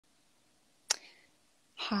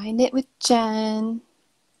Hi, Knit with Jen.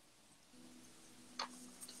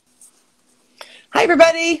 Hi,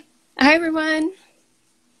 everybody. Hi, everyone.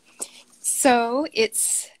 So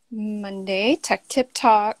it's Monday, Tech Tip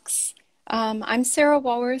Talks. I'm Sarah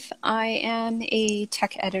Walworth. I am a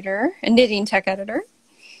tech editor, a knitting tech editor.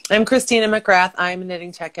 I'm Christina McGrath. I'm a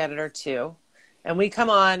knitting tech editor too. And we come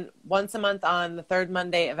on once a month on the third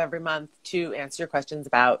Monday of every month to answer your questions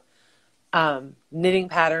about knitting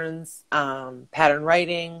patterns, pattern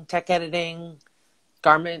writing, tech editing,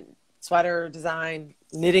 garment, sweater design,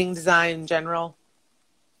 knitting design in general.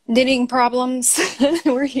 Knitting problems.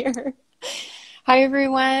 We're here. Hi,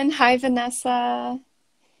 everyone. Hi, Vanessa,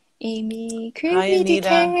 Amy, Hi, Creativity Anita.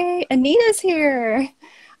 DK. Anita's here.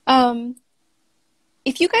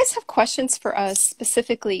 If you guys have questions for us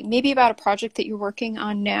specifically, maybe about a project that you're working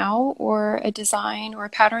on now or a design or a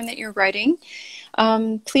pattern that you're writing,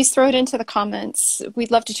 please throw it into the comments. We'd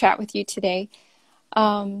love to chat with you today.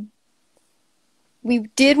 We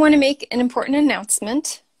did want to make an important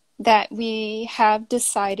announcement that we have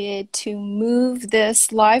decided to move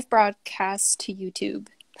this live broadcast to YouTube.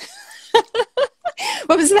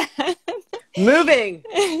 What was that? Moving.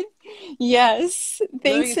 Yes.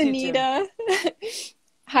 Thanks, Moving Anita.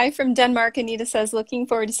 Hi from Denmark. Anita says, looking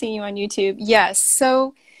forward to seeing you on YouTube. Yes.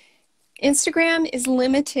 So Instagram is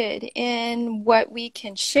limited in what we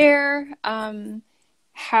can share,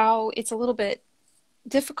 how it's a little bit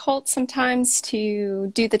difficult sometimes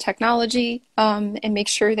to do the technology and make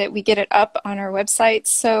sure that we get it up on our website.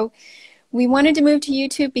 So we wanted to move to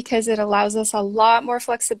YouTube because it allows us a lot more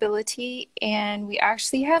flexibility, and we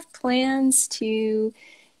actually have plans to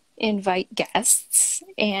invite guests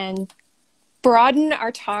and broaden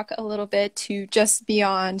our talk a little bit to just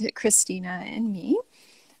beyond Christina and me.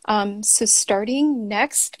 So starting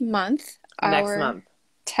next month, our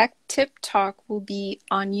Tech Tip Talk will be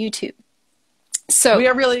on YouTube. So we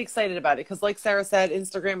are really excited about it because, like Sarah said,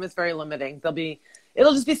 Instagram is very limiting.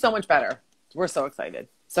 It'll just be so much better. We're so excited.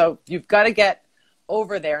 So you've got to get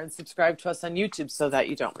over there and subscribe to us on YouTube so that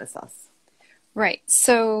you don't miss us. Right.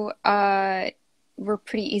 So we're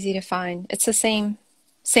pretty easy to find. It's the same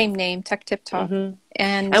name, Tech Tip Talk. Mm-hmm.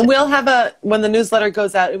 And we'll have when the newsletter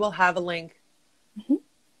goes out, it will have a link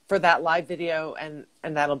for that live video, and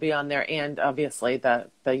that'll be on there. And obviously the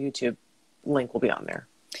YouTube link will be on there.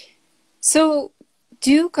 So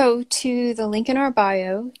do go to the link in our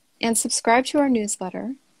bio and subscribe to our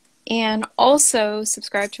newsletter, and also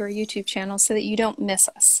subscribe to our YouTube channel so that you don't miss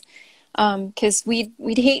us. Because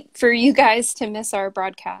we'd hate for you guys to miss our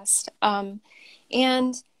broadcast.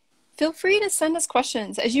 And feel free to send us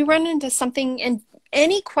questions as you run into something, and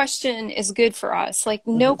any question is good for us. Like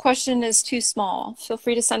no question is too small. Feel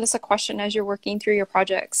free to send us a question as you're working through your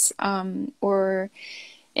projects or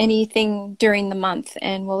anything during the month,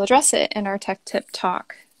 and we'll address it in our Tech Tip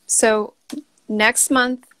Talk. So next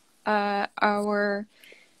month, our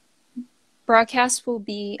broadcast will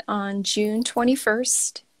be on June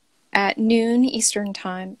 21st at noon Eastern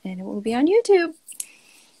Time, and it will be on YouTube.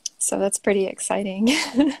 So that's pretty exciting.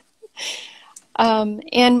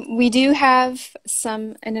 And we do have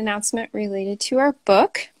an announcement related to our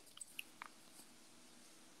book.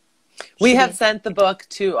 We have sent the book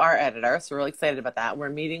to our editor, so we're really excited about that. We're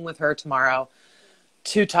meeting with her tomorrow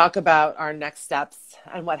to talk about our next steps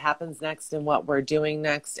and what happens next and what we're doing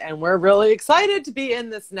next. And we're really excited to be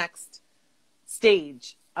in this next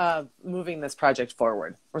stage of moving this project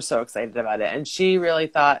forward. We're so excited about it. And she really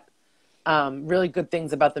thought really good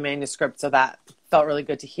things about the manuscript, so that felt really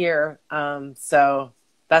good to hear. So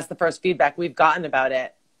that's the first feedback we've gotten about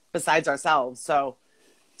it besides ourselves. So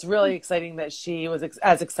it's really exciting that she was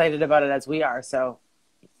as excited about it as we are. So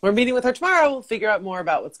we're meeting with her tomorrow. We'll figure out more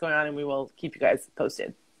about what's going on, and we will keep you guys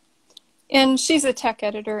posted. And she's a tech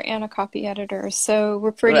editor and a copy editor, so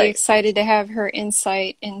we're pretty excited to have her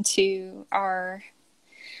insight into our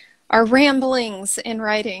ramblings and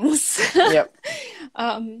writings. Yep.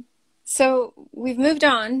 So we've moved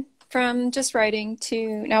on from just writing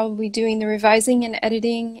to now we'll be doing the revising and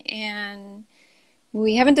editing, and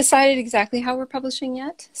we haven't decided exactly how we're publishing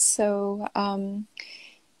yet. So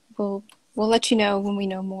we'll let you know when we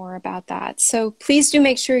know more about that. So please do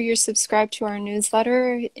make sure you're subscribed to our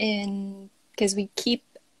newsletter, because we keep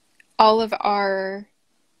all of our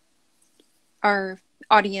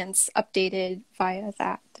audience updated via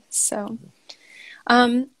that. So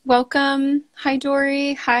welcome. Hi,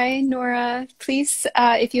 Dory. Hi, Nora. Please,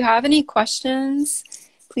 if you have any questions,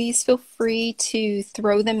 please feel free to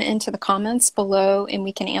throw them into the comments below and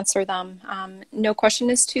we can answer them. No question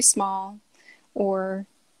is too small or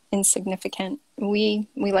insignificant. We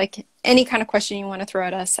like any kind of question you want to throw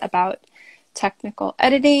at us about technical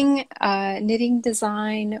editing, knitting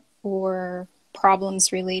design, or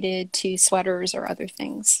problems related to sweaters or other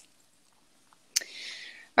things.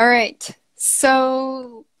 All right,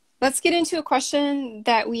 so let's get into a question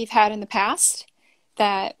that we've had in the past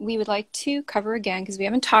that we would like to cover again because we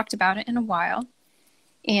haven't talked about it in a while.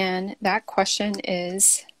 And that question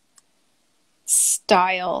is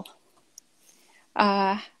style.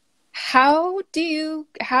 How do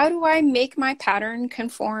I make my pattern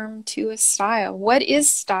conform to a style? What is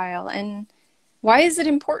style and why is it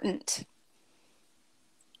important?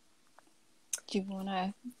 Do you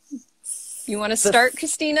want to start,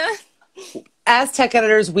 Christina? As tech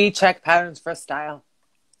editors, we check patterns for style,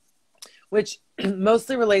 which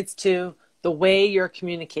mostly relates to the way you're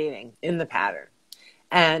communicating in the pattern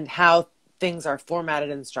and how things are formatted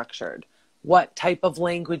and structured, what type of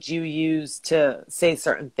language you use to say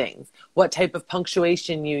certain things, what type of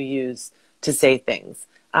punctuation you use to say things.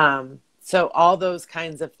 So all those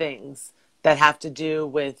kinds of things that have to do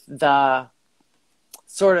with the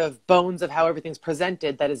sort of bones of how everything's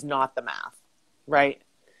presented that is not the math, right?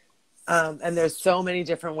 And there's so many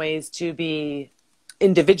different ways to be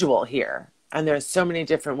individual here, and there's so many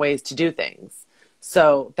different ways to do things.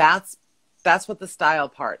 So that's what the style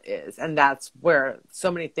part is, and that's where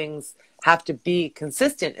so many things have to be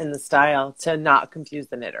consistent in the style to not confuse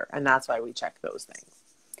the knitter, and that's why we check those things.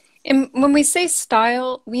 And when we say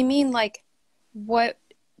style, we mean like, what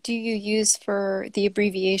do you use for the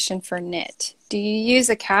abbreviation for knit? Do you use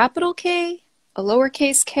a capital K, a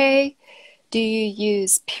lowercase k? Do you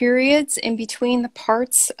use periods in between the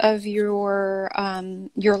parts of your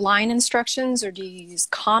line instructions, or do you use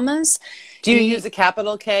commas? Do you use a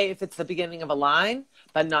capital K if it's the beginning of a line,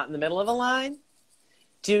 but not in the middle of a line?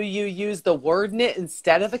 Do you use the word knit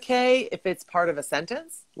instead of a K if it's part of a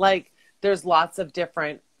sentence? Like, there's lots of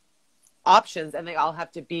different options, and they all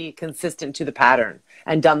have to be consistent to the pattern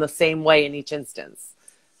and done the same way in each instance.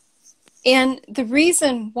 And the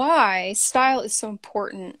reason why style is so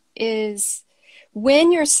important is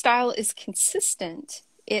when your style is consistent,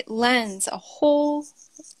 it lends a whole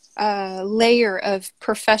layer of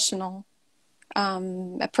professionalism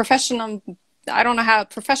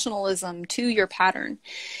to your pattern.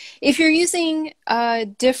 If you're using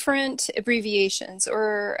different abbreviations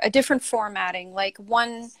or a different formatting, like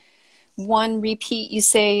one repeat, you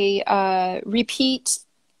say repeat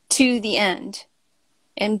to the end.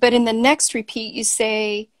 But in the next repeat,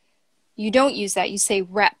 you don't use that. You say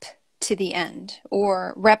rep to the end,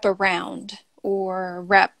 or rep around, or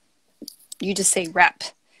you just say rep.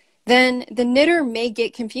 Then the knitter may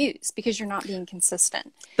get confused because you're not being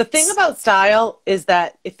consistent. The thing about style is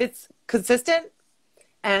that if it's consistent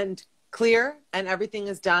and clear and everything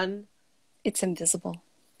is done, it's invisible.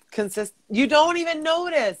 You don't even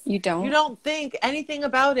notice. You don't think anything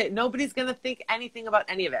about it. Nobody's going to think anything about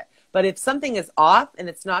any of it. But if something is off and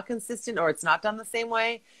it's not consistent or it's not done the same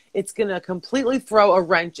way, it's going to completely throw a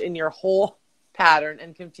wrench in your whole pattern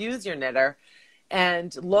and confuse your knitter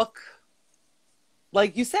and look,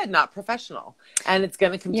 like you said, not professional. And it's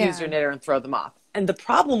going to confuse your knitter and throw them off. And the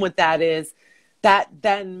problem with that is that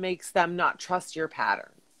then makes them not trust your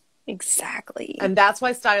pattern. Exactly. And that's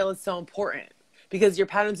why style is so important. Because your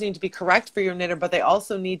patterns need to be correct for your knitter, but they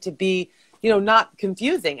also need to be, not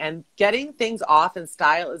confusing. And getting things off in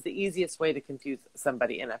style is the easiest way to confuse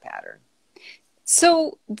somebody in a pattern.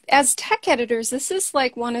 So as tech editors, this is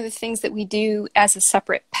like one of the things that we do as a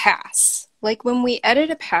separate pass. Like when we edit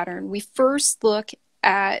a pattern, we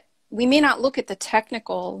may not look at the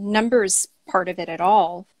technical numbers part of it at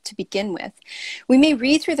all to begin with. We may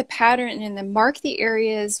read through the pattern and then mark the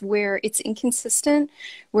areas where it's inconsistent,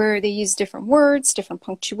 where they use different words, different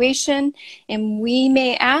punctuation, and we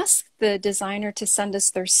may ask the designer to send us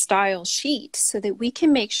their style sheet so that we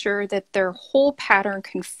can make sure that their whole pattern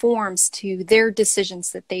conforms to their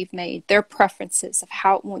decisions that they've made, their preferences of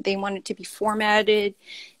how they want it to be formatted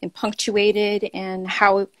and punctuated, and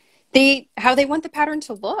how they want the pattern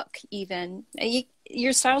to look even.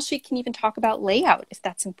 Your style sheet can even talk about layout if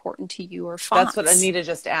that's important to you, or fonts. That's what Anita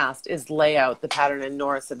just asked, is layout the pattern, and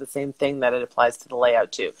Nora said the same thing, that it applies to the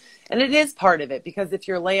layout too. And it is part of it, because if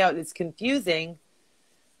your layout is confusing,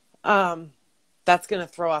 that's going to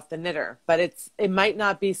throw off the knitter. But it might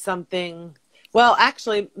not be something, well,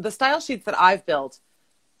 actually, the style sheets that I've built,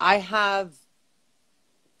 I have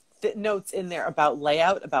notes in there about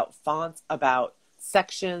layout, about fonts, about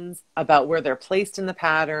sections, about where they're placed in the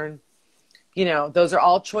pattern. Those are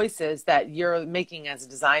all choices that you're making as a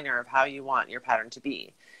designer of how you want your pattern to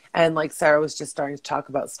be. And like Sarah was just starting to talk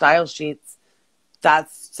about style sheets,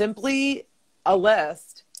 that's simply a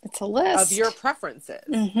list. It's a list of your preferences.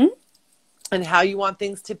 Mm-hmm. and how you want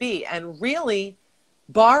things to be. And really,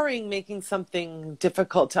 barring making something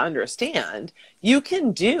difficult to understand, you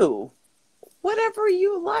can do whatever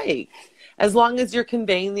you like, as long as you're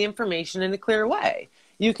conveying the information in a clear way.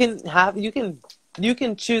 You can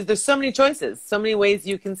choose. There's so many choices, so many ways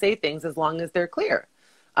you can say things as long as they're clear.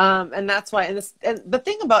 And that's why, and the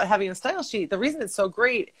thing about having a style sheet, the reason it's so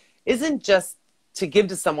great isn't just to give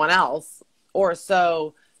to someone else, or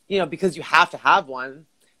so, because you have to have one.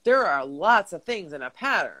 There are lots of things in a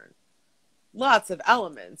pattern, lots of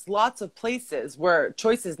elements, lots of places where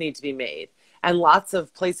choices need to be made, and lots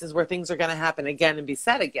of places where things are going to happen again and be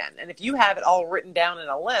said again. And if you have it all written down in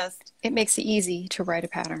a list, it makes it easy to write a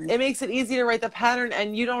pattern. It makes it easy to write the pattern,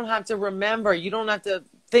 and you don't have to remember. You don't have to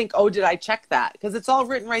think, oh, did I check that? Because it's all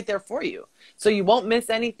written right there for you. So you won't miss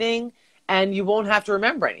anything, and you won't have to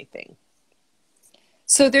remember anything.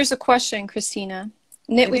 So there's a question, Christina.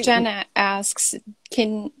 Knit with Jen asks,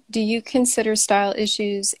 do you consider style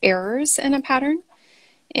issues errors in a pattern?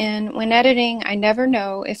 And when editing, I never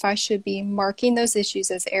know if I should be marking those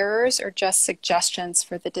issues as errors or just suggestions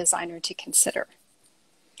for the designer to consider.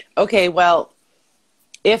 Okay, well,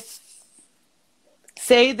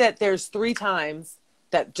 say that there's 3 times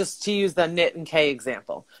that, just to use the knit and K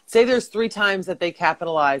example, say there's 3 times that they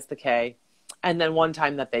capitalize the K and then 1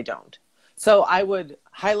 time that they don't. So I would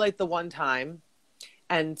highlight the 1 time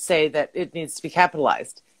and say that it needs to be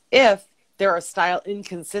capitalized. If there are style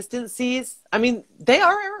inconsistencies, I mean, they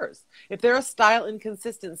are errors. If there are style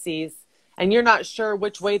inconsistencies and you're not sure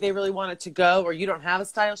which way they really want it to go, or you don't have a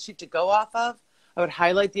style sheet to go off of, I would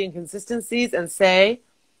highlight the inconsistencies and say,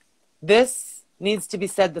 this needs to be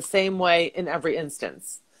said the same way in every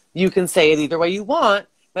instance. You can say it either way you want,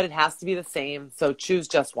 but it has to be the same. So choose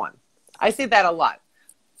just one. I say that a lot.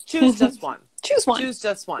 Choose just one. Choose one. Choose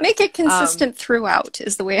just one. Make it consistent throughout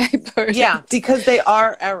is the way I put it. Yeah, because they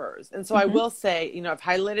are errors. And so I will say, I've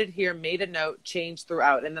highlighted here, made a note, change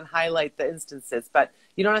throughout, and then highlight the instances. But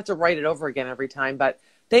you don't have to write it over again every time. But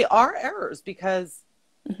they are errors because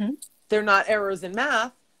they're not errors in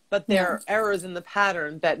math, but they're errors in the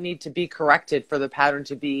pattern that need to be corrected for the pattern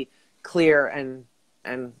to be clear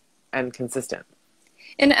and consistent.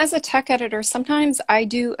 And as a tech editor, sometimes I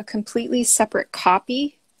do a completely separate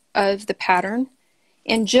copy of the pattern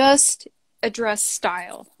and just address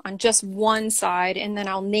style on just one side, and then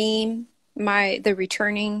I'll name the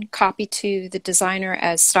returning copy to the designer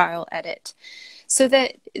as style edit, so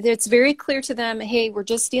that it's very clear to them, hey, we're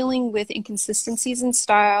just dealing with inconsistencies in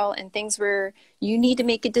style and things where you need to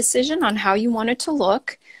make a decision on how you want it to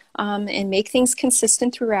look, and make things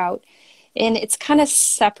consistent throughout. And it's kind of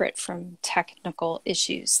separate from technical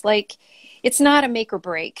issues. Like, it's not a make or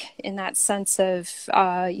break in that sense of,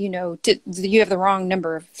 you have the wrong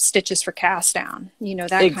number of stitches for cast down, that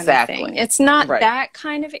kind of thing. It's not that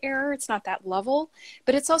kind of error. It's not that level,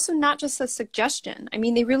 but it's also not just a suggestion. I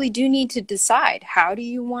mean, they really do need to decide, how do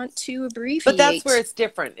you want to abbreviate? But that's where it's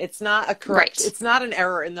different. It's not a correct, it's not an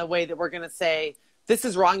error in the way that we're going to say, this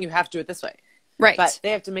is wrong, you have to do it this way. Right. But they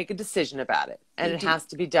have to make a decision about it. And it has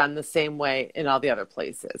to be done the same way in all the other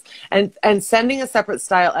places. And sending a separate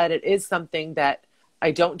style edit is something that I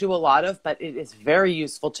don't do a lot of, but it is very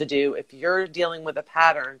useful to do if you're dealing with a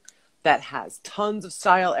pattern that has tons of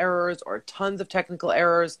style errors or tons of technical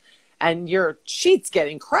errors and your sheet's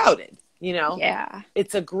getting crowded, Yeah.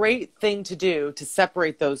 It's a great thing to do to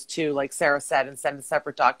separate those two, like Sarah said, and send a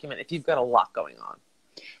separate document if you've got a lot going on.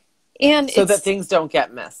 And so that things don't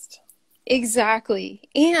get missed. Exactly.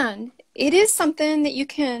 And it is something that you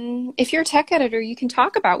can, if you're a tech editor, you can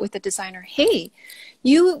talk about with the designer. Hey,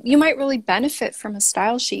 you might really benefit from a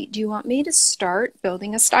style sheet. Do you want me to start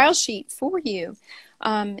building a style sheet for you?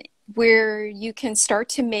 Where you can start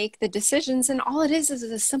to make the decisions, and all it is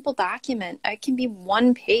a simple document. It can be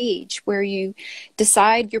 1 page where you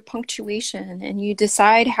decide your punctuation and you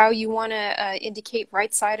decide how you want to indicate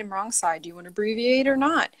right side and wrong side. Do you want to abbreviate or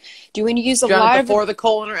not? Do you want to use a lot of before the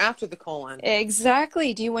colon or after the colon?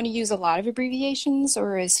 Exactly. Do you want to use a lot of abbreviations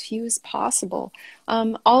or as few as possible?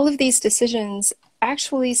 All of these decisions,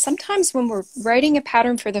 actually, sometimes when we're writing a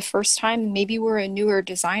pattern for the first time, maybe we're a newer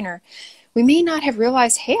designer, we may not have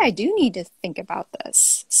realized, hey, I do need to think about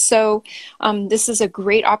this. So this is a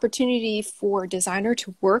great opportunity for a designer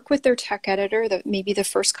to work with their tech editor, maybe the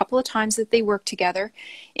first couple of times that they work together,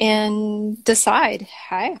 and decide,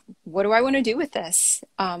 hey, what do I want to do with this?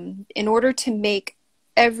 In order to make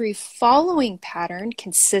every following pattern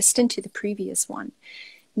consistent to the previous one.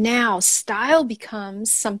 Now, style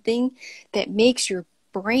becomes something that makes your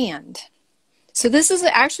brand. So this is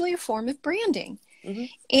actually a form of branding.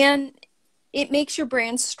 And it makes your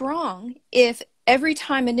brand strong if every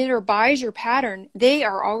time a knitter buys your pattern, they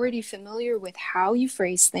are already familiar with how you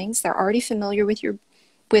phrase things. They're already familiar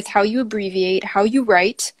with how you abbreviate, how you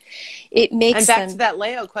write. It And makes back to them, that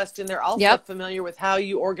layout question, they're also yep, familiar with how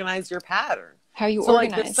you organize your pattern. how you So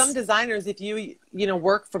like with some organize. designers, if you know,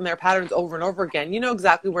 work from their patterns over and over again, you know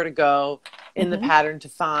exactly where to go in the Hmm. pattern to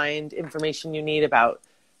find information you need about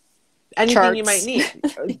anything you might Charts.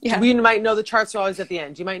 need. Yeah. You might know the charts are always at the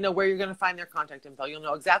end. You might know where you're going to find their contact info. You'll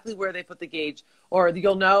know exactly where they put the gauge, or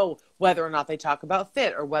you'll know whether or not they talk about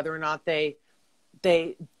fit, or whether or not they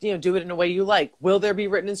you know, do it in a way you like. Will there be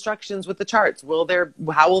written instructions with the charts?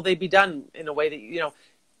 How will they be done in a way that, you know,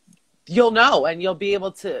 you'll know, and you'll be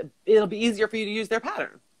able to, it'll be easier for you to use their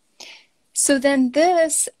pattern. So then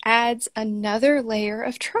this adds another layer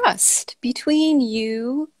of trust between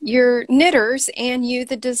you, your knitters, and you,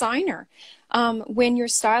 the designer. When your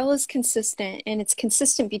style is consistent and it's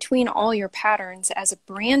consistent between all your patterns as a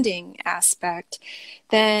branding aspect,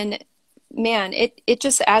 then man, it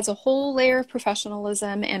just adds a whole layer of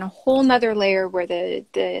professionalism and a whole nother layer where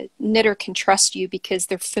the knitter can trust you because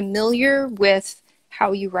they're familiar with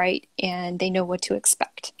how you write and they know what to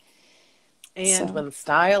expect. And So, when the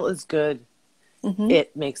style is good, mhm,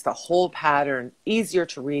 it makes the whole pattern easier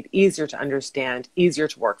to read, easier to understand, easier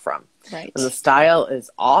to work from. When the right, style is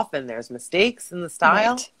off and there's mistakes in the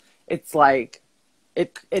style, right. it's like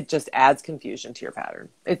it just adds confusion to your pattern.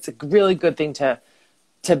 It's a really good thing to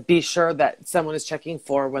be sure that someone is checking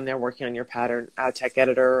for when they're working on your pattern. Tech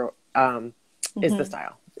editor is the Mhm.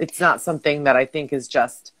 style. It's not something that I think is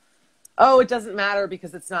just, oh, it doesn't matter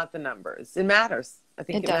because it's not the numbers. It matters. I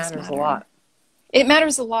think It it does matters a matter. lot. It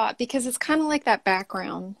matters a lot because it's kind of like that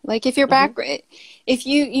background. Like Hmm. if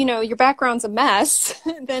you know, your background's a mess,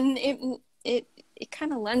 then it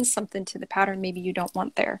kind of lends something to the pattern maybe you don't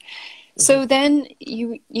want there. Hmm. So then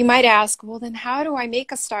you might ask, well, then how do I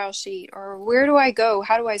make a style sheet or where do I go?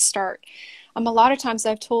 How do I start? A lot of times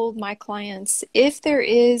I've told my clients if there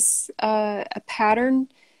is a pattern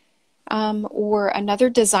or another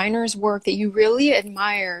designer's work that you really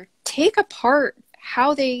admire, take apart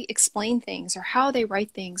how they explain things or how they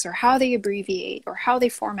write things or how they abbreviate or how they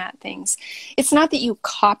format things. It's not that you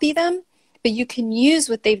copy them, but you can use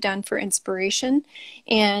what they've done for inspiration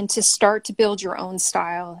and to start to build your own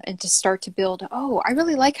style and to start to build, oh, I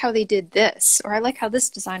really like how they did this, or I like how this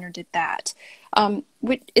designer did that.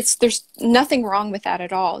 There's nothing wrong with that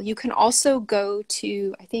at all. You can also go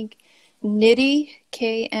to, I think, Knitty,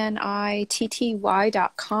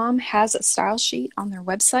 KNITTY.com has a style sheet on their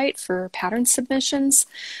website for pattern submissions.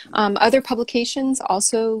 Other publications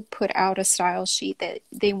also put out a style sheet that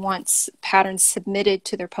they want patterns submitted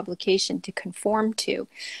to their publication to conform to.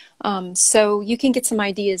 So you can get some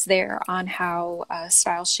ideas there on how a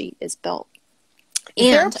style sheet is built. Is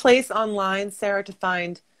there a And place online, Sarah, to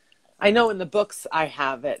find, I know in the books I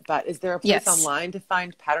have it, but is there a place yes, online to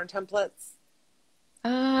find pattern templates?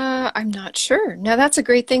 I'm not sure. Now that's a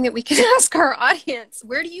great thing that we can ask our audience.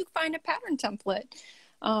 Where do you find a pattern template?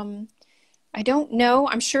 Um, I don't know.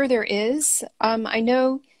 I'm sure there is. I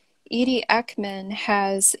know Edie Ekman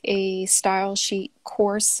has a style sheet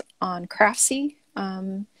course on Craftsy.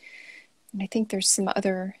 And I think there's some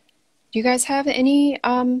other. Do you guys have any?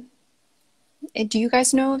 Do you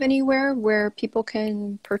guys know of anywhere where people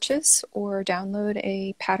can purchase or download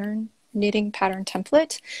a knitting pattern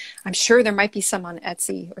template? I'm sure there might be some on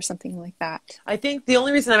Etsy or something like that. I think the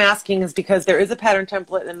only reason I'm asking is because there is a pattern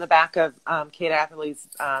template in the back of Kate Atherley's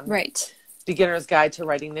Right. Beginner's Guide to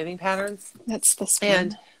Writing Knitting Patterns. That's this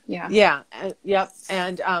And one. Yeah. yeah, yep.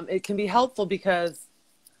 And it can be helpful because,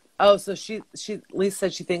 oh, so Lisa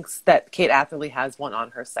said she thinks that Kate Atherley has one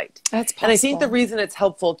on her site. That's And I think the possible. reason it's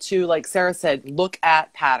helpful to, like Sarah said, look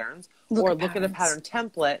at patterns Look or at look at a patterns. pattern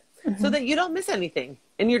template so Hmm. that you don't miss anything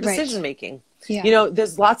in your decision Right. making. Yeah. You know,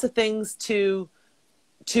 there's lots of things to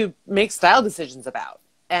make style decisions about.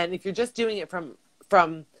 And if you're just doing it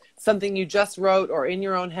from something you just wrote or in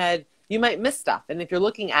your own head, you might miss stuff. And if you're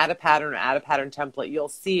looking at a pattern or at a pattern template, you'll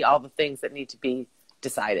see all the things that need to be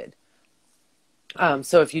decided.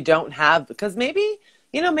 So if you don't have, because maybe,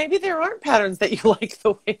 you know, maybe there aren't patterns that you like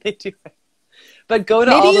the way they do it. But go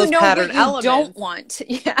to Maybe all you those know pattern what you don't elements. want.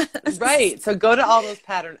 Yes. Right. So go to all those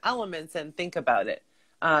pattern elements and think about it.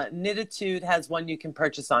 Knititude has one you can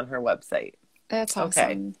purchase on her website. That's Okay.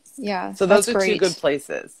 awesome. Yeah, So that's those are two good great.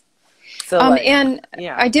 places. So like, And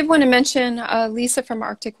yeah. I did want to mention Lisa from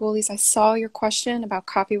Arctic Woolies. I saw your question about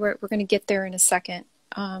copyright. We're going to get there in a second.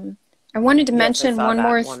 I wanted to Yes, I mention saw that.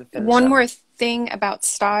 I want to finish one up. more thing about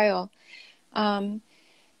style. Um,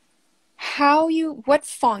 what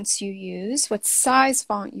fonts you use, what size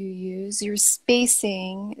font you use, your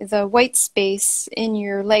spacing, the white space in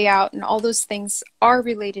your layout, and all those things are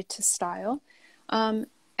related to style.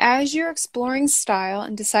 As you're exploring style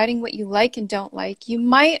and deciding what you like and don't like, you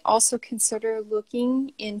might also consider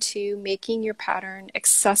looking into making your pattern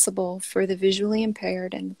accessible for the visually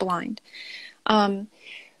impaired and blind.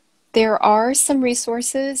 There are some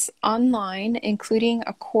resources online, including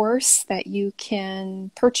a course that you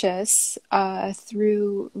can purchase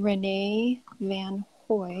through Renee Van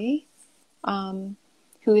Hoy, who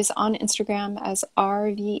is on Instagram as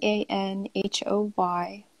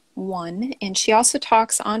RVANHOY1. And she also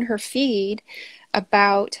talks on her feed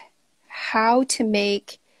about how to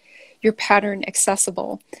make your pattern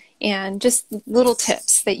accessible and just little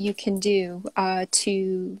tips that you can do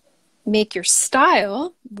to make your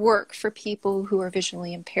style work for people who are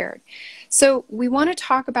visually impaired. So we want to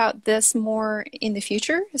talk about this more in the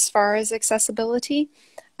future as far as accessibility,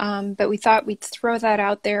 but we thought we'd throw that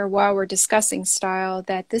out there while we're discussing style,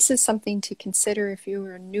 that this is something to consider if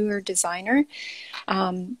you're a newer designer,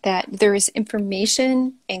 that there is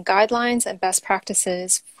information and guidelines and best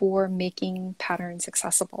practices for making patterns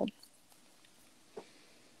accessible.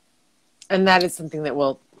 And that is something that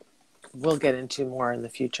we'll get into more in the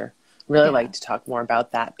future. Really like to talk more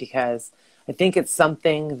about that, because I think it's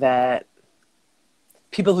something that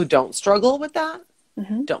people who don't struggle with that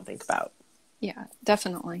don't think about. Yeah,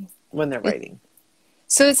 definitely. When they're writing.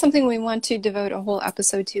 So it's something we want to devote a whole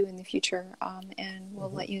episode to in the future, and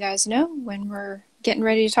we'll let you guys know when we're getting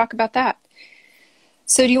ready to talk about that.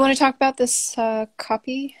 So do you want to talk about this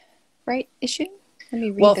copyright issue? Let me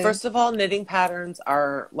read Well, first of all, knitting patterns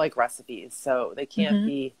are like recipes, so they can't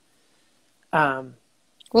be...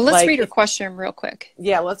 well, let's read your question real quick.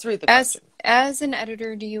 Yeah, let's read the question. As an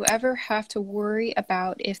editor, do you ever have to worry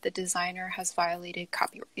about if the designer has violated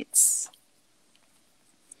copyrights?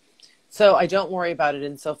 So I don't worry about it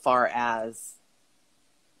insofar as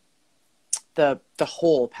the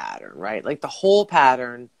whole pattern, right? Like the whole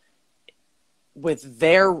pattern with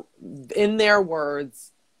in their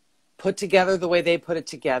words, put together the way they put it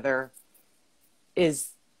together,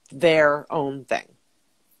 is their own thing.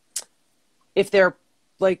 If they're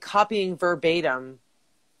like copying verbatim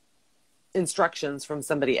instructions from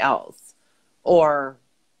somebody else, or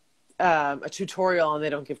a tutorial and they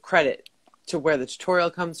don't give credit to where the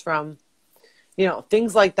tutorial comes from,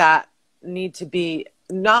 things like that need to be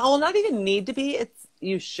not even need to be.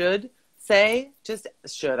 You should say, just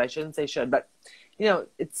should. I shouldn't say should, but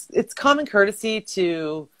it's common courtesy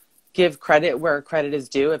to give credit where credit is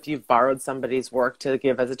due if you've borrowed somebody's work to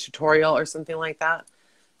give as a tutorial or something like that.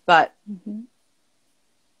 But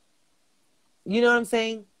you know what I'm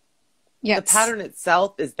saying? Yes. The pattern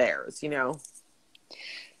itself is theirs,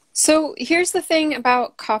 So here's the thing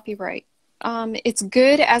about copyright. It's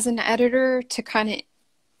good as an editor to kind of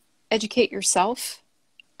educate yourself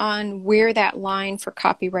on where that line for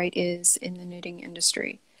copyright is in the knitting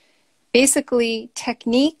industry. Basically,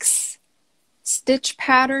 techniques, stitch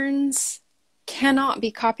patterns cannot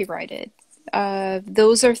be copyrighted.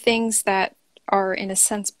 Those are things that are, in a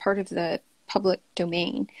sense, part of the public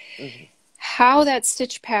domain. How that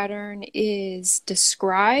stitch pattern is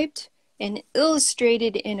described and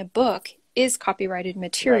illustrated in a book is copyrighted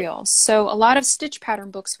material. Right. So a lot of stitch pattern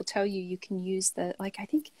books will tell you can use I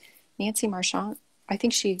think Nancy Marchand, I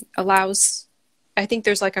think she allows, I think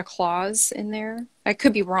there's like a clause in there. I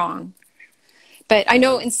could be wrong. But I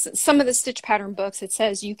know in some of the stitch pattern books, it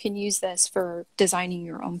says you can use this for designing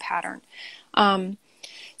your own pattern.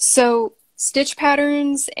 So stitch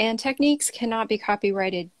patterns and techniques cannot be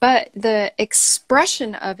copyrighted, but the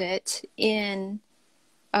expression of it in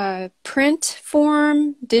print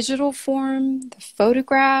form, digital form, the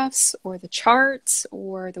photographs or the charts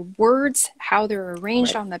or the words, how they're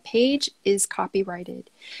arranged on the page is copyrighted.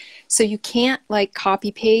 So you can't like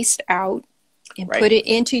copy paste out and put it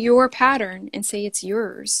into your pattern and say it's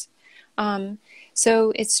yours.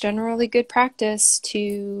 So it's generally good practice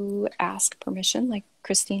to ask permission, like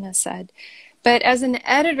Christina said. But as an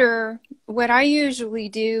editor, what I usually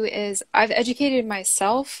do is I've educated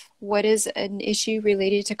myself what is an issue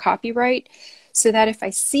related to copyright, so that if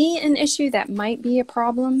I see an issue that might be a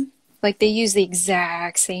problem, like they use the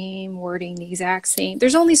exact same wording, the exact same,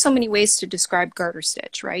 there's only so many ways to describe garter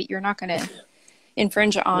stitch, right? You're not going to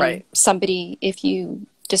infringe on somebody if you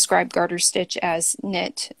describe garter stitch as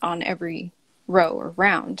knit on every row or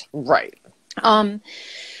round. Right.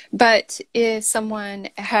 But if someone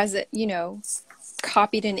has,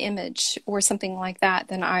 copied an image or something like that,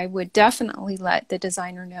 then I would definitely let the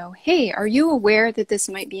designer know, hey, are you aware that this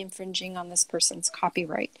might be infringing on this person's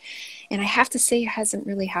copyright? And I have to say, it hasn't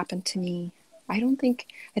really happened to me. I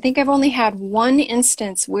think I've only had one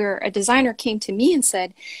instance where a designer came to me and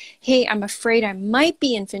said, hey, I'm afraid I might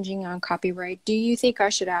be infringing on copyright. Do you think I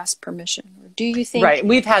should ask permission? Or do you think... Right.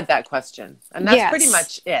 We've had that question. And that's pretty Yes.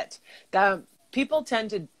 much it. People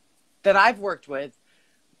tend to, that I've worked with,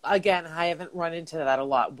 again, I haven't run into that a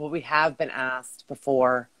lot, but we have been asked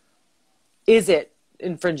before, is it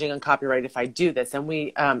infringing on copyright if I do this? And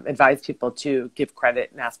we advise people to give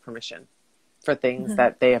credit and ask permission for things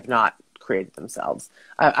that they have not created themselves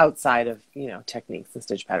outside of, techniques and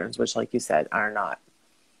stitch patterns, which, like you said, are not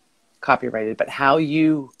copyrighted, but how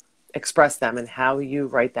you express them and how you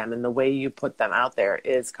write them and the way you put them out there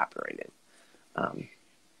is copyrighted.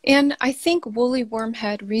 And I think Woolly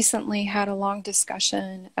Wormhead recently had a long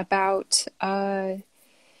discussion about the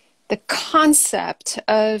concept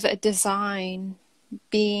of a design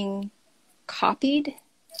being copied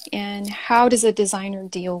and how does a designer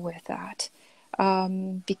deal with that?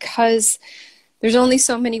 Because there's only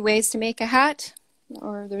so many ways to make a hat,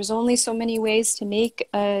 or there's only so many ways to make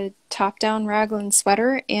a top-down raglan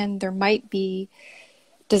sweater, and there might be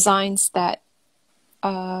designs that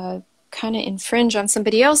kind of infringe on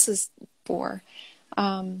somebody else's for.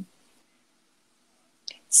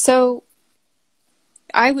 So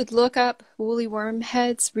I would look up Woolly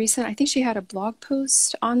Wormhead's recent, I think she had a blog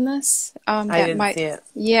post on this. I didn't see it.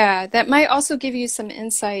 Yeah, that might also give you some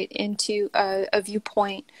insight into a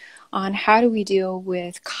viewpoint on how do we deal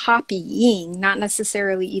with copying, not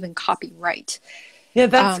necessarily even copyright. Yeah,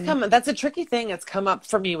 that's a tricky thing. It's come up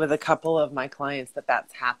for me with a couple of my clients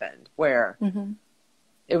that's happened where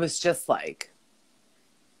it was just like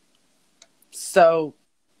so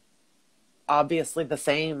obviously the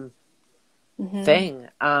same thing.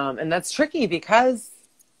 And that's tricky because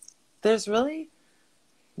there's really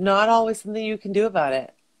not always something you can do about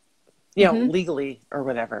it, legally or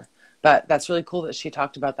whatever. But that's really cool that she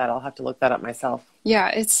talked about that. I'll have to look that up myself. Yeah,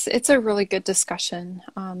 it's a really good discussion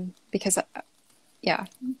because,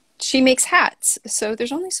 she makes hats. So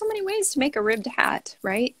there's only so many ways to make a ribbed hat,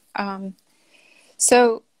 right?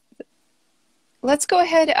 So let's go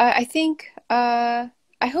ahead. I think, I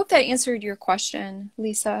hope that answered your question,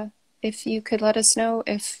 Lisa. If you could let us know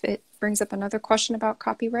if it brings up another question about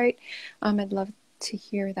copyright, I'd love to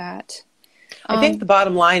hear that. I think the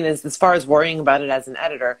bottom line is, as far as worrying about it as an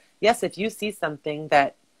editor, yes, if you see something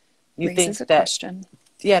that you think that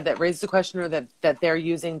raises a question, or that they're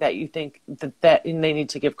using that you think that they need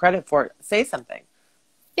to give credit for it, say something.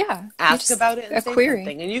 Yeah. Ask about it and say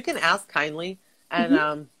something. And you can ask kindly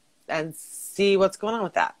and and see what's going on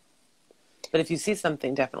with that. But if you see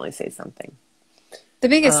something, definitely say something. The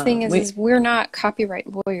biggest thing is we're not copyright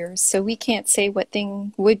lawyers, so we can't say what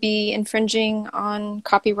thing would be infringing on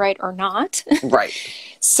copyright or not. Right.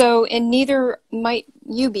 So, and neither might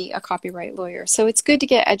you be a copyright lawyer. So it's good to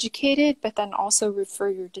get educated, but then also refer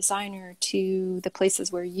your designer to the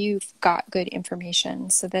places where you've got good information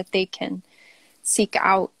so that they can seek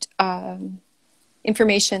out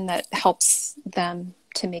information that helps them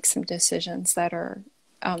to make some decisions that are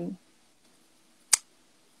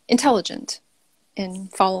intelligent in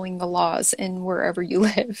following the laws in wherever you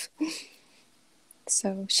live.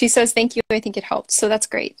 So she says, thank you. I think it helped. So that's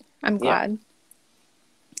great. I'm glad.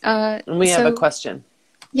 And we have a question.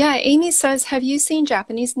 Yeah, Amy says, have you seen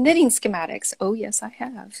Japanese knitting schematics? Oh, yes, I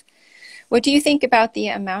have. What do you think about the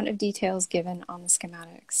amount of details given on the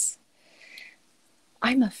schematics?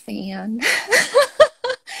 I'm a fan.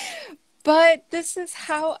 But this is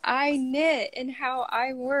how I knit and how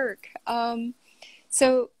I work.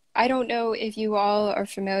 So I don't know if you all are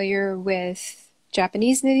familiar with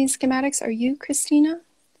Japanese knitting schematics. Are you, Christina?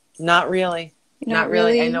 Not really. Not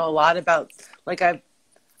really. I know a lot about, like,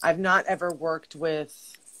 I've not ever worked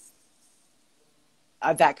with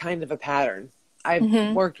that kind of a pattern.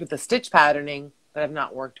 I've worked with the stitch patterning, but I've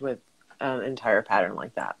not worked with an entire pattern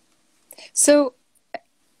like that. So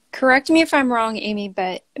correct me if I'm wrong, Amy,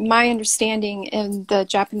 but my understanding in the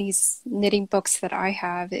Japanese knitting books that I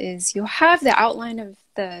have is you'll have the outline of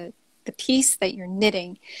the piece that you're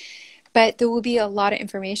knitting, but there will be a lot of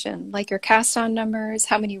information, like your cast on numbers,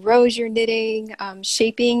 how many rows you're knitting,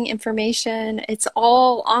 shaping information. It's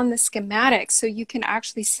all on the schematic, so you can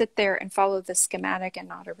actually sit there and follow the schematic and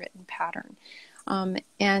not a written pattern.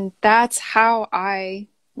 And that's how I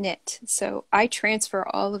knit. So I transfer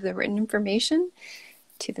all of the written information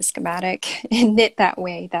to the schematic and knit that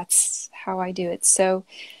way. That's how I do it. So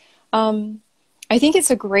I think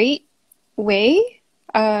it's a great way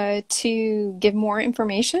to give more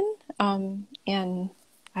information And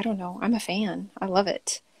I don't know, I'm a fan. I love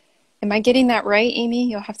it. Am I getting that right, Amy?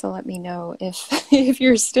 You'll have to let me know if if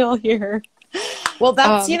you're still here. Well,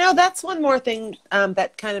 that's, Um, that's one more thing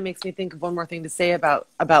that kind of makes me think of one more thing to say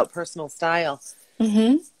about personal style.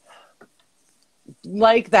 mhm,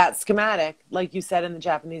 Like that schematic, like you said in the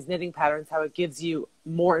Japanese knitting patterns, how it gives you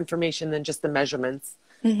more information than just the measurements.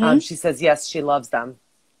 mhm. She says, yes, she loves them,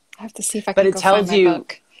 I have to see if I but can it go find tells my you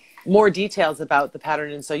book. more details about the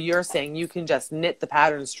pattern. And so you're saying you can just knit the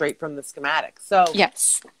pattern straight from the schematic. So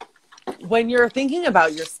Yes. when you're thinking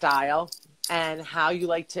about your style and how you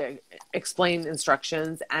like to explain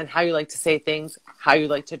instructions and how you like to say things, how you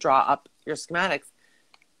like to draw up your schematics,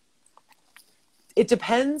 it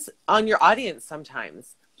depends on your audience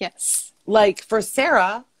sometimes. Yes. Like for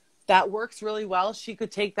Sarah, that works really well. She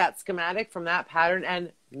could take that schematic from that pattern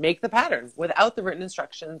and make the pattern without the written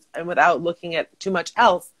instructions and without looking at too much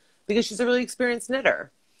else because she's a really experienced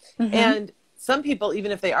knitter. Mhm. And some people,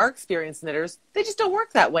 even if they are experienced knitters, they just don't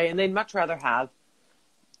work that way and they'd much rather have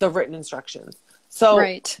the written instructions. So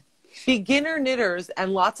Right. beginner knitters,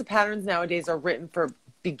 and lots of patterns nowadays are written for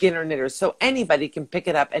beginner knitters. So anybody can pick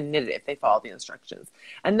it up and knit it if they follow the instructions.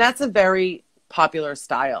 And that's a very popular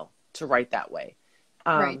style to write that way.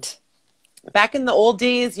 Um, Right. Back in the old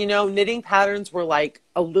days, knitting patterns were like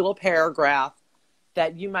a little paragraph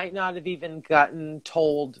that you might not have even gotten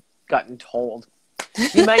told.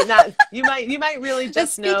 You might not, you might really Let's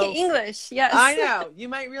just speak know. English. I Yes. know. You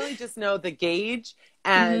might really just know the gauge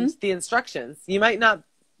and Mhm. the instructions. You might not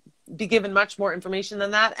be given much more information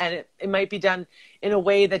than that. And it might be done in a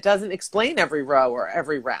way that doesn't explain every row or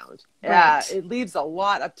every round. Right. It leaves a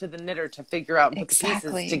lot up to the knitter to figure out and put the pieces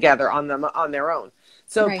Exactly. together on their own.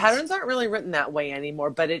 So Right. patterns aren't really written that way anymore,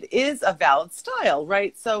 but it is a valid style,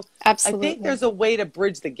 right? So I think there's Absolutely. a way to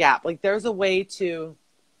bridge the gap. Like there's a way to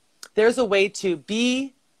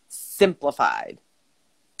be simplified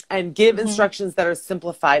and give Mhm. instructions that are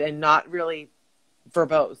simplified and not really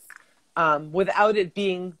verbose, without it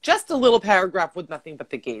being just a little paragraph with nothing but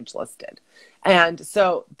the gauge listed. And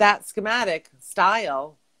so that schematic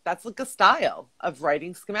style, that's like a style of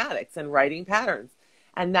writing schematics and writing patterns.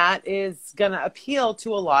 And that is going to appeal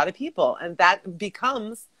to a lot of people. And that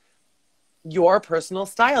becomes your personal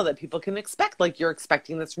style that people can expect. Like you're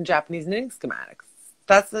expecting this from Japanese knitting schematics.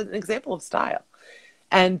 That's an example of style.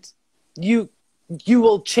 And you you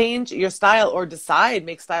will change your style or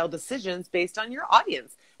make style decisions based on your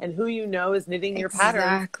audience and who you know is knitting your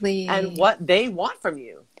patterns and Exactly. what they want from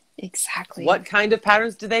you. What Exactly. kind of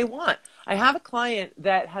patterns do they want? I have a client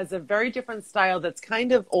that has a very different style that's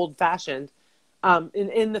kind of old fashioned,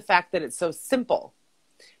 in the fact that it's so simple.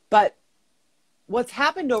 But what's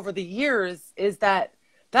happened over the years is that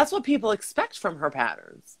that's what people expect from her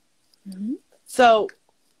patterns. Mhm. So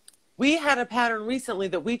we had a pattern recently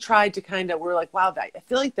that we tried to we're like, wow, I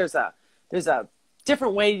feel like there's a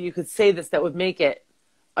different way you could say this that would make it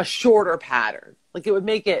a shorter pattern. Like it would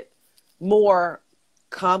make it more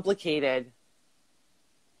complicated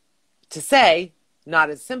to say, not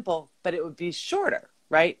as simple, but it would be shorter,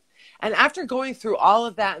 right? And after going through all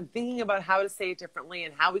of that and thinking about how to say it differently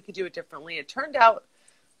and how we could do it differently, it turned out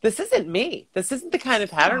this isn't me. This isn't the kind of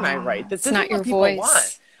pattern I write. This It's not isn't your what people want.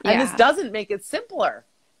 voice. And this Yeah. doesn't make it simpler.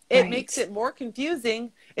 It makes Right. it more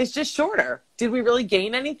confusing. It's just shorter. Did we really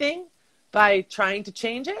gain anything by trying to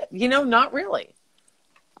change it? Not really.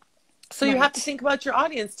 So you have to Right. think about your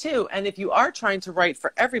audience too. And if you are trying to write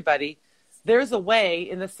for everybody, there's a way,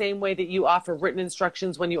 in the same way that you offer written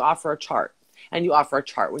instructions when you offer a chart, and you offer a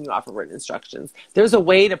chart when you offer written instructions. There's a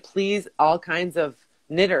way to please all kinds of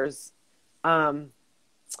knitters, and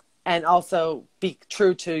also be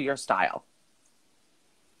true to your style.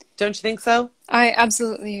 Don't you think so? I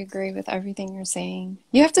absolutely agree with everything you're saying.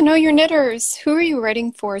 You have to know your knitters. Who are you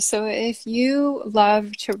writing for? So if you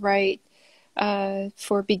love to write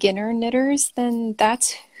for beginner knitters, then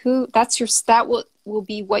that will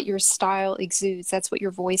be what your style exudes. That's what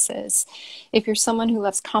your voice is. If you're someone who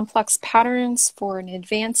loves complex patterns for an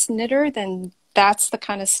advanced knitter, then that's the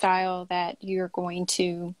kind of style that you're going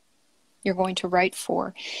to write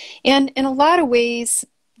for. And in a lot of ways,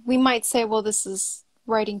 we might say, well, this is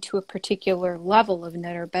writing to a particular level of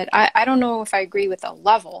knitter, but I don't know if I agree with a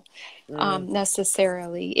level Mm.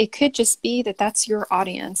 necessarily. It could just be that that's your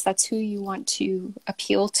audience. That's who you want to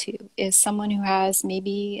appeal to, is someone who has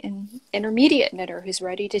maybe an intermediate knitter who's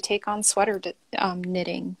ready to take on sweater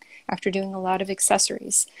knitting after doing a lot of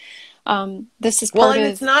accessories. This is Well, part and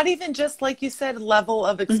it's of, not even just, like you said, level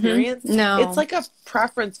of mhm, experience. It's no, like a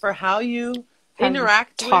preference for how you how you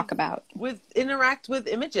interact talk about. interact with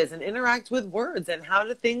images and interact with words, and how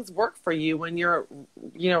do things work for you when you're,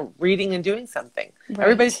 reading and doing something.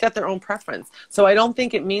 Everybody's Right. got their own preference. So I don't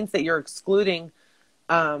think it means that you're excluding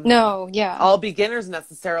No, yeah. all beginners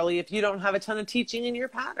necessarily if you don't have a ton of teaching in your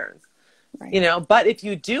patterns. Right. But if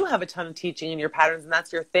you do have a ton of teaching in your patterns and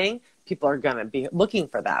that's your thing, people are going to be looking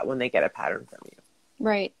for that when they get a pattern from you.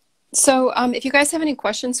 Right. So if you guys have any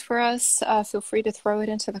questions for us, feel free to throw it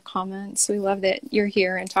into the comments. We love that you're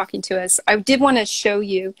here and talking to us. I did want to show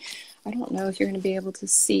you, I don't know if you're going to be able to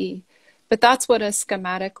see, but that's what a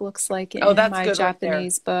schematic looks like Oh, in that's my good right there.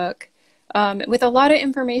 Japanese book. With a lot of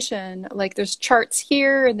information, like there's charts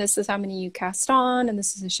here, and this is how many you cast on, and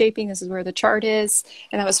this is the shaping, this is where the chart is,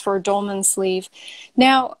 and that was for a dolman sleeve.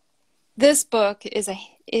 Now, this book is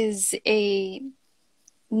a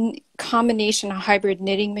combination, a hybrid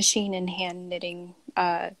knitting machine and hand knitting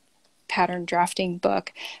pattern drafting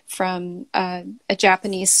book from a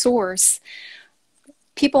Japanese source.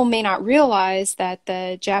 People may not realize that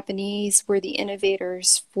the Japanese were the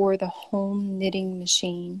innovators for the home knitting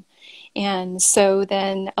machine. And so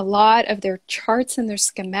then a lot of their charts and their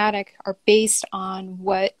schematic are based on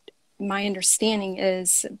what my understanding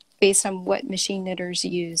is, based on what machine knitters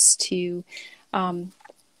use to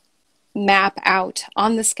map out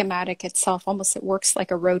on the schematic itself. Almost it works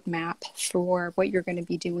like a roadmap for what you're going to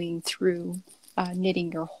be doing through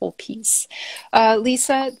knitting your whole piece.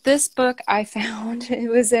 Lisa, this book I found,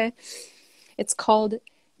 it's called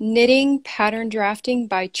Knitting Pattern Drafting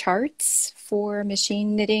by Charts for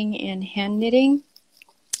Machine Knitting and Hand Knitting.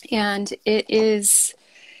 And it is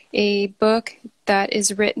a book that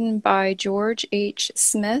is written by George H.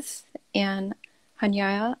 Smith and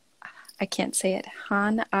Hanya, I can't say it,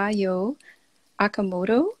 Hanayo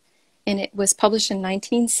Akamoto, and it was published in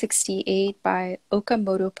 1968 by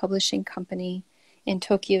Okamoto Publishing Company in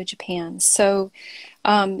Tokyo, Japan. So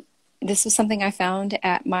this was something I found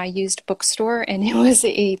at my used bookstore, and it was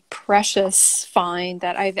a precious find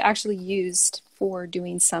that I've actually used for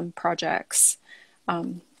doing some projects.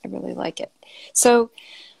 I really like it. So,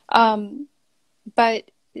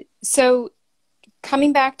 so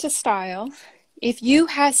coming back to style, if you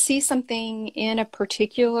see something in a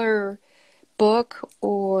particular book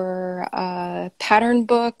or a pattern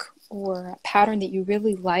book or a pattern that you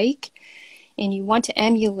really like and you want to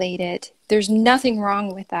emulate it, there's nothing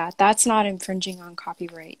wrong with that. That's not infringing on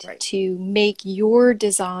copyright. Right. To make your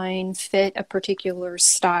design fit a particular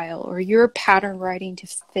style or your pattern writing to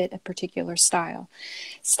fit a particular style.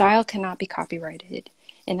 Style cannot be copyrighted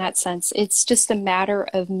in that sense. It's just a matter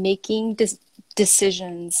of making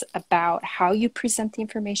decisions about how you present the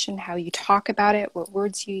information, how you talk about it, what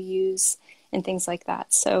words you use, and things like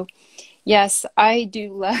that. So yes, I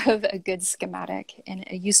do love a good schematic and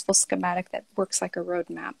a useful schematic that works like a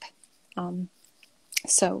roadmap.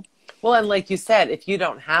 Well, and like you said, if you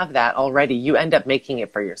don't have that already, you end up making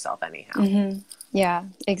it for yourself anyhow. Mm-hmm. Yeah,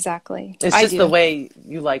 exactly. It's just the way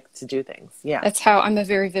you like to do things. Yeah. That's how I'm a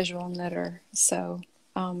very visual knitter. So,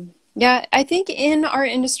 yeah, I think in our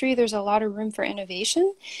industry, there's a lot of room for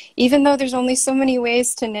innovation, even though there's only so many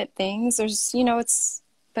ways to knit things.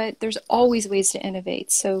 But there's always ways to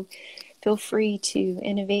innovate. So feel free to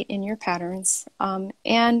innovate in your patterns,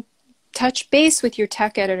 and touch base with your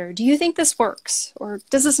tech editor. Do you think this works? Or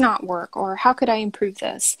does this not work? Or how could I improve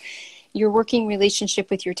this? Your working relationship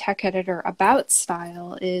with your tech editor about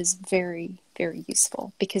style is very, very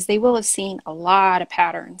useful because they will have seen a lot of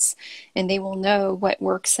patterns and they will know what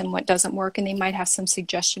works and what doesn't work, and they might have some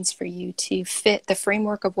suggestions for you to fit the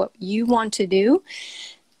framework of what you want to do,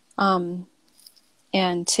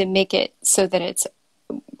 and to make it so that it's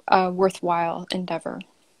a worthwhile endeavor.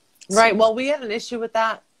 Right. Well, we had an issue with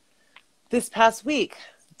that this past week.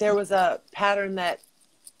 There was a pattern that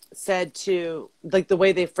said to, like, the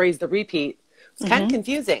way they phrased the repeat was kind of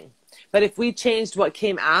confusing. But if we changed what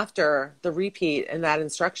came after the repeat in that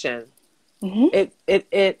instruction, it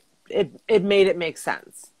made it make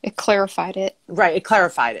sense. It clarified it. Right. It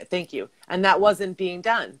clarified it. Thank you. And that wasn't being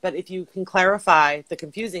done. But if you can clarify the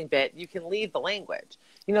confusing bit, you can leave the language.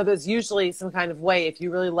 There's usually some kind of way, if you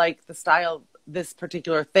really like the style, this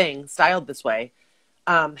particular thing styled this way,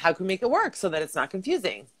 how can we make it work so that it's not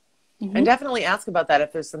confusing? And definitely ask about that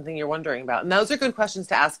if there's something you're wondering about. And those are good questions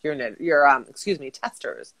to ask your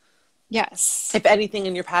testers. Yes. If anything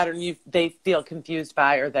in your pattern they feel confused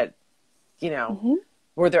by, or that,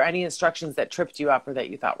 were there any instructions that tripped you up or that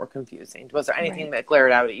you thought were confusing? Was there anything that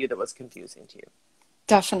glared out at you that was confusing to you?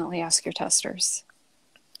 Definitely ask your testers.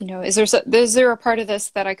 Is there a part of this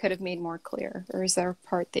that I could have made more clear, or is there a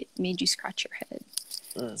part that made you scratch your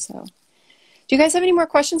head? So, do you guys have any more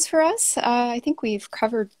questions for us? I think we've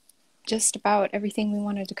covered just about everything we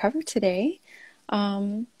wanted to cover today.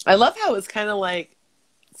 I love how it's kind of like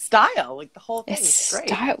style, like the whole thing. It's It's great.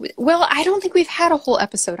 style. Well, I don't think we've had a whole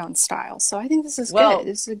episode on style, so I think this is good. Well,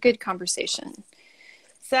 This is a good conversation.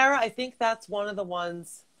 Sarah, I think that's one of the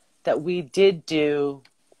ones that we did do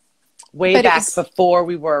way But it back was, before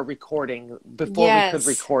we were recording, before we could yes,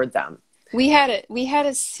 record them. we had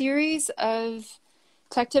a series of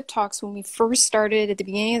tech tip talks when we first started at the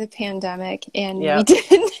beginning of the pandemic, and we Yeah.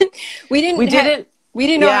 didn't we We didn't have didn't, we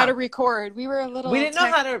didn't know how yeah. to record. We were a We little didn't know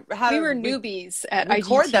tech. how We to were newbies at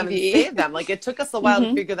record them and IGTV. save them. Like it took us a while to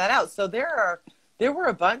hmm figure that out. So there were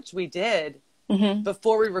a bunch we did hmm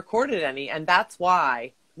before we recorded any, and that's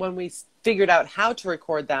why when we figured out how to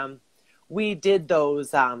record them, we did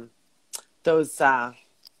those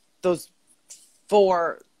those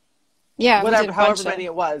four, Yeah, we did whatever, a however bunch many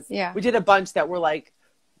of, it was. yeah, We did a bunch that were like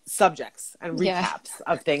subjects and yeah, recaps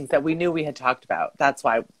of things that we knew we had talked about. That's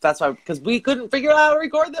why because we couldn't figure out how to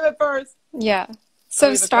record them at first. yeah. Oh, we So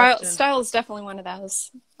have a style question. style is definitely one of those.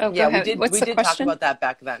 Oh, go Yeah, ahead. What's we the did talk question? about that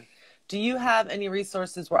back then. Do you have any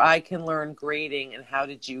resources where I can learn grading, and how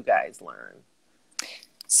did you guys learn?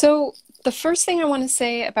 So the first thing I want to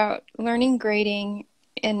say about learning grading,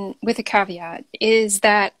 and with a caveat, is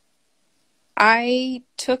that I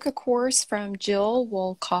took a course from Jill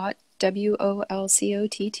Wolcott, Wolcott.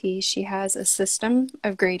 She has a system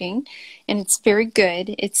of grading, and it's very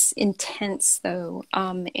good. It's intense, though,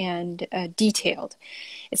 and detailed.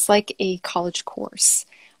 It's like a college course.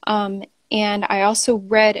 And I also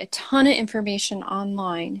read a ton of information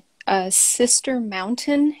online. Sister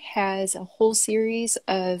Mountain has a whole series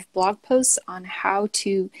of blog posts on how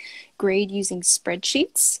to grade using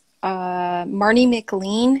spreadsheets. Marnie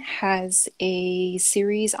McLean has a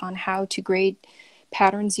series on how to grade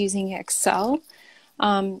patterns using Excel.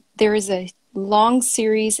 There is a long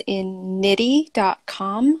series in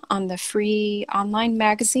nitty.com on the free online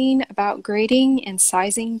magazine about grading and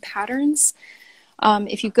sizing patterns.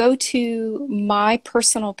 If you go to my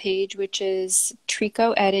personal page, which is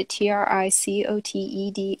Trico Edit, Tricotedit,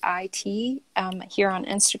 here on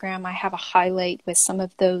Instagram, I have a highlight with some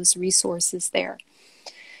of those resources there.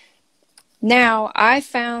 Now, I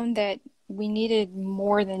found that we needed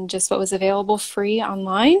more than just what was available free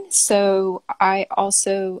online. So I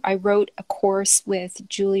wrote a course with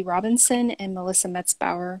Julie Robinson and Melissa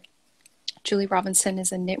Metzbauer. Julie Robinson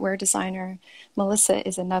is a knitwear designer. Melissa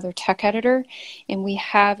is another tech editor, and we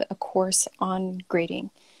have a course on grading,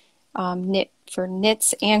 knit for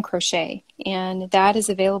knits and crochet, and that is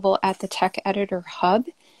available at the Tech Editor Hub.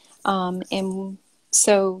 And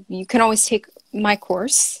so you can always take my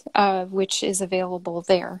course, which is available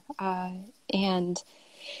there, and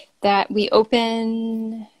that we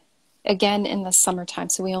open again in the summertime,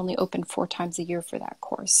 so we only open 4 times a year for that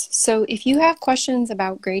course. So if you have questions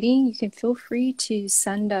about grading, you can feel free to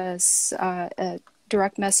send us a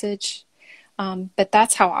direct message. But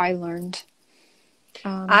that's how I learned.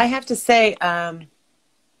 I have to say,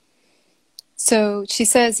 So she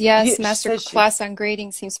says, yes, she master says class on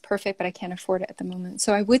grading seems perfect, but I can't afford it at the moment.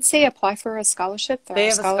 So I would say apply for a scholarship. There they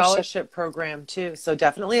are have a scholarship program too, so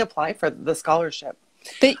definitely apply for the scholarship.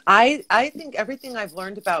 but I think everything I've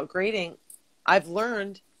learned about grading, I've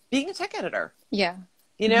learned being a tech editor. yeah.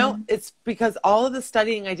 You know, it's because all of the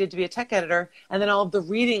studying I did to be a tech editor, and then all of the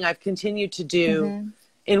reading I've continued to do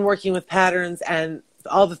in working with patterns and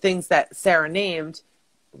all the things that Sarah named,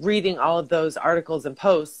 reading all of those articles and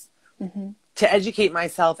posts to educate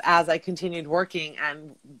myself as I continued working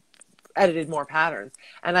and edited more patterns.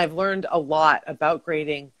 And I've learned a lot about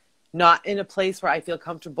grading, not in a place where I feel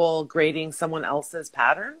comfortable grading someone else's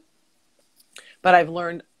pattern, but I've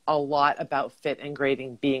learned a lot about fit and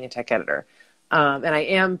grading being a tech editor. And I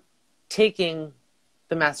am taking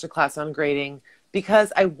the masterclass on grading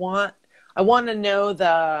because I want to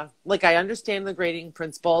know I understand the grading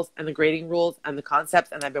principles and the grading rules and the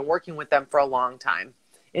concepts, and I've been working with them for a long time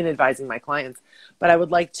in advising my clients, but I would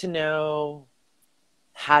like to know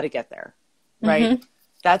how to get there, right?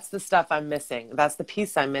 That's the stuff I'm missing. That's the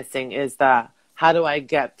piece I'm missing, is how do I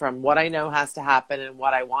get from what I know has to happen and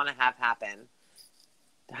what I want to have happen?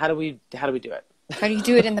 How do we do it? How do you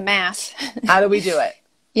do it in the math? How do we do it?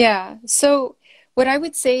 Yeah. So what I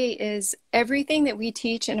would say is everything that we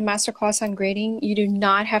teach in a masterclass on grading, you do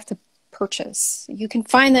not have to purchase. You can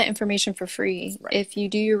find that information for free. Right. If you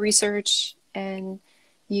do your research and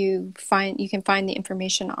you can find the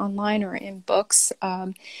information online or in books,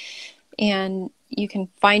 and you can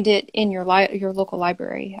find it in your local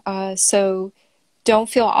library. So don't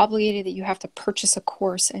feel obligated that you have to purchase a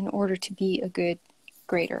course in order to be a good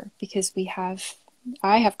grader, because we have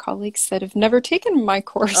I have colleagues that have never taken my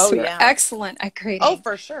course Oh who are yeah. excellent at Oh, grading.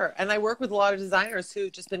 for sure. And I work with a lot of designers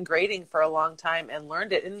who've just been grading for a long time and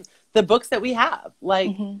learned it in the books that we have,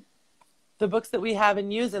 like Hmm. the books that we have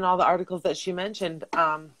and use and all the articles that she mentioned.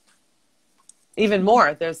 Even Hmm.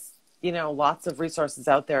 more, there's, lots of resources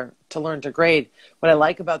out there to learn to grade. What I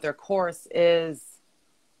like about their course is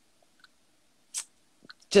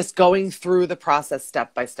just going through the process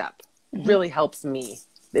step by step Hmm. really helps me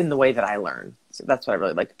in the way that I learn. So that's what I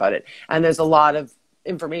really like about it. And there's a lot of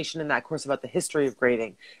information in that course about the history of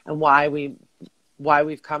grading and why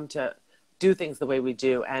we've come to do things the way we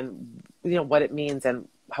do, and what it means and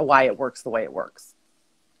why it works the way it works.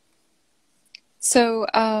 So,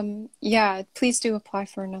 yeah, please do apply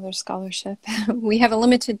for another scholarship. We have a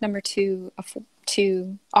limited number to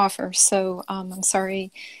offer, so I'm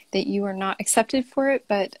sorry that you are not accepted for it,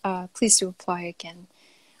 but please do apply again.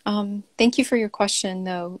 Thank you for your question,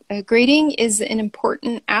 though. Grading is an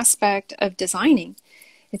important aspect of designing.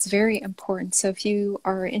 It's very important. So if you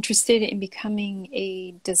are interested in becoming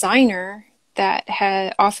a designer that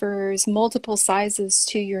offers multiple sizes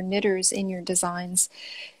to your knitters in your designs,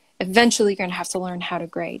 eventually you're going to have to learn how to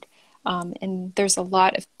grade. And there's a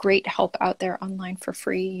lot of great help out there online for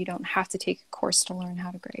free. You don't have to take a course to learn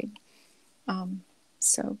how to grade.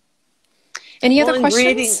 So, any Well, other and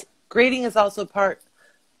grading questions? grading is also part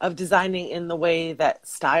of designing in the way that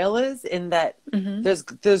style is, in that Hmm.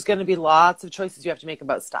 there's going to be lots of choices you have to make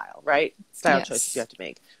about style, right? Style choices you Yes. have to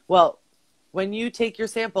make. Well, when you take your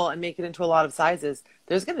sample and make it into a lot of sizes,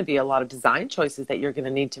 there's going to be a lot of design choices that you're going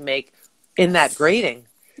to need to make in that Yes. grading.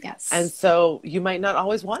 And Yes. so you might not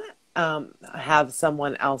always want to have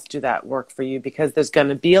someone else do that work for you, because there's going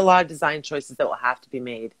to be a lot of design choices that will have to be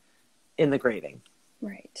made in the grading.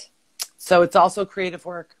 Right. So it's also creative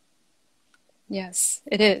work. Yes,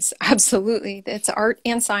 it is. Absolutely. It's art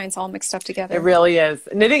and science all mixed up It together. really is.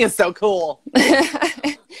 Knitting is so cool.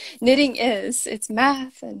 Knitting is. It's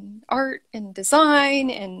math and art and design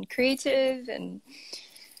and creative. And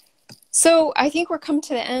so I think we're come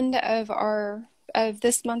to the end of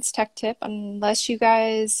this month's tech tip. Unless you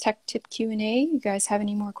guys tech tip Q&A, you guys have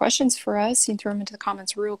any more questions for us, you can throw them into the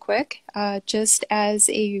comments real quick. Just as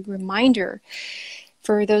a reminder,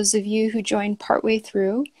 for those of you who joined partway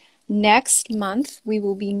through, next month we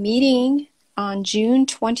will be meeting on June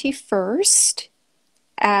 21st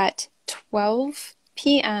at 12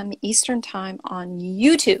 p.m. Eastern Time on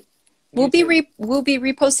YouTube. YouTube. We'll be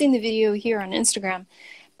reposting the video here on Instagram,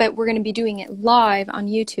 but we're going to be doing it live on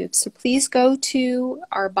YouTube. So please go to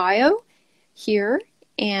our bio here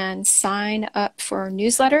and sign up for our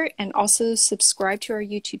newsletter, and also subscribe to our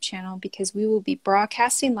YouTube channel, because we will be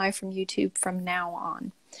broadcasting live from YouTube from now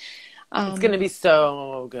on. It's going to be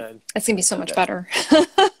so good. It's going to be so So much good. better.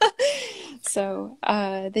 So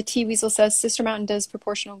the T Weasel says Sister Mountain does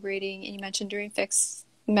proportional grading, and you mentioned during fixed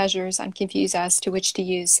measures. I'm confused as to which to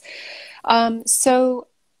use. So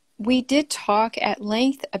we did talk at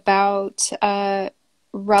length about We have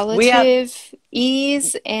relative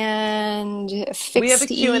ease and we have a fixed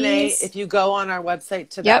Q&A. ease. If you go on our website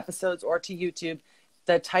to the Yep. episodes or to YouTube,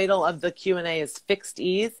 the title of the Q&A is Fixed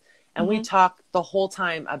Ease, and we Hmm. talk the whole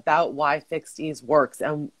time about why fixed ease works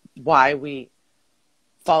and why we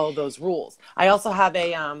follow those rules. I also have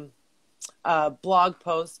a blog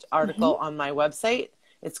post Hmm. article on my website.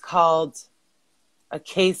 It's called A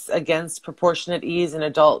Case Against Proportionate Ease in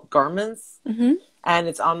Adult Garments, Hmm. and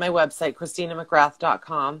it's on my website,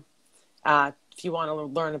 christinamcgrath.com. If you want to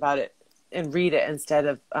learn about it and read it instead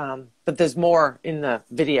of, but there's more in the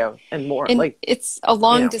video and more, And like, it's a you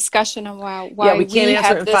long know, discussion on yeah, why we can't we answer it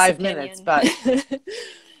have in this 5 minutes, opinion.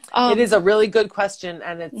 but it is Um, a really good question,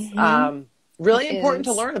 and it's hmm. It really important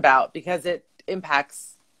to is. learn about, because it Right.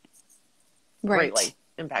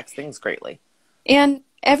 impacts things greatly. And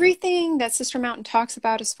everything that Sister Mountain talks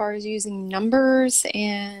about as far as using numbers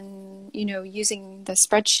and, using the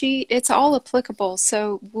spreadsheet, it's all applicable.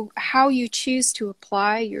 So how you choose to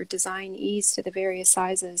apply your design ease to the various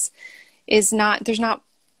sizes is not,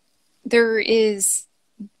 there is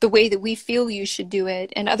the way that we feel you should do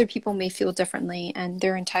it, and other people may feel differently, and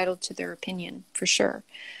they're entitled to their opinion for sure.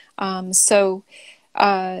 So,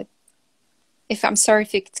 if I'm sorry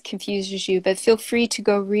if it confuses you, but feel free to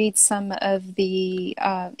go read some of the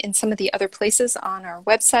in some of the other places on our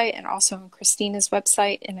website, and also on Christina's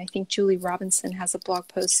website. And I think Julie Robinson has a blog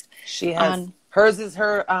post She has on.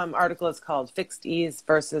 her article is called Fixed Ease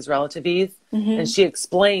versus Relative Ease, and Mhm. she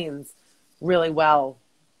explains really well,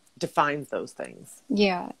 defines those things.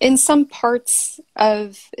 Yeah, in some parts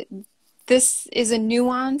of this is a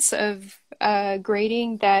nuance of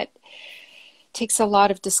grading that takes a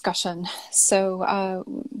lot of discussion. So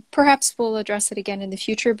perhaps we'll address it again in the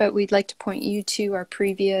future, but we'd like to point you to our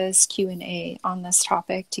previous Q&A on this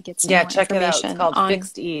topic to get some Yeah, more check it out. It's information called on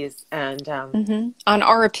Fixed Ease. And on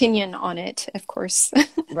our opinion on it, of course.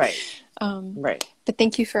 right, right. But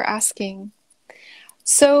thank you for asking.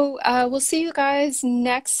 So we'll see you guys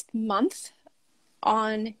next month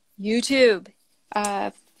on YouTube.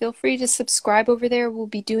 Feel free to subscribe over there. We'll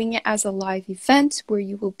be doing it as a live event where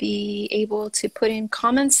you will be able to put in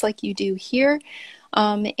comments like you do here.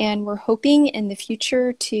 And we're hoping in the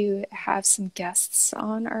future to have some guests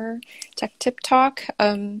on our Tech Tip Talk.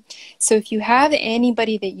 So if you have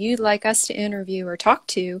anybody that you'd like us to interview or talk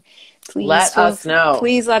to, Let us know.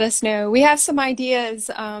 Please let us know. We have some ideas.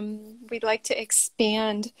 We'd like to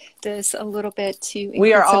expand this a little bit to include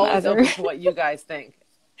we are some always other. open to what you guys think.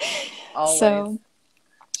 Always. So,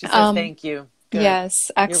 she says thank you. Good.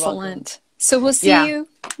 Yes, excellent. So we'll see you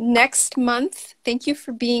next month. Thank you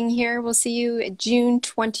for being here. We'll see you at June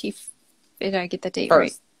 20th. Did I get the date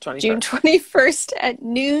right? 21st. June 21st at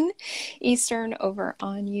noon Eastern over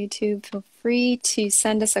on YouTube. Feel free to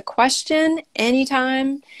send us a question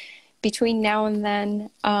anytime between now and then.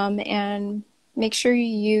 And make sure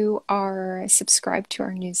you are subscribed to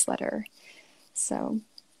our newsletter. So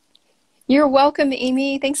you're welcome,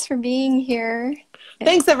 Amy. Thanks for being here.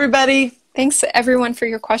 Thanks, everybody. Thanks, everyone, for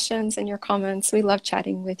your questions and your comments. We love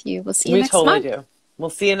chatting with you. We'll see you next month. We totally do. We'll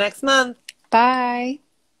see you next month. Bye.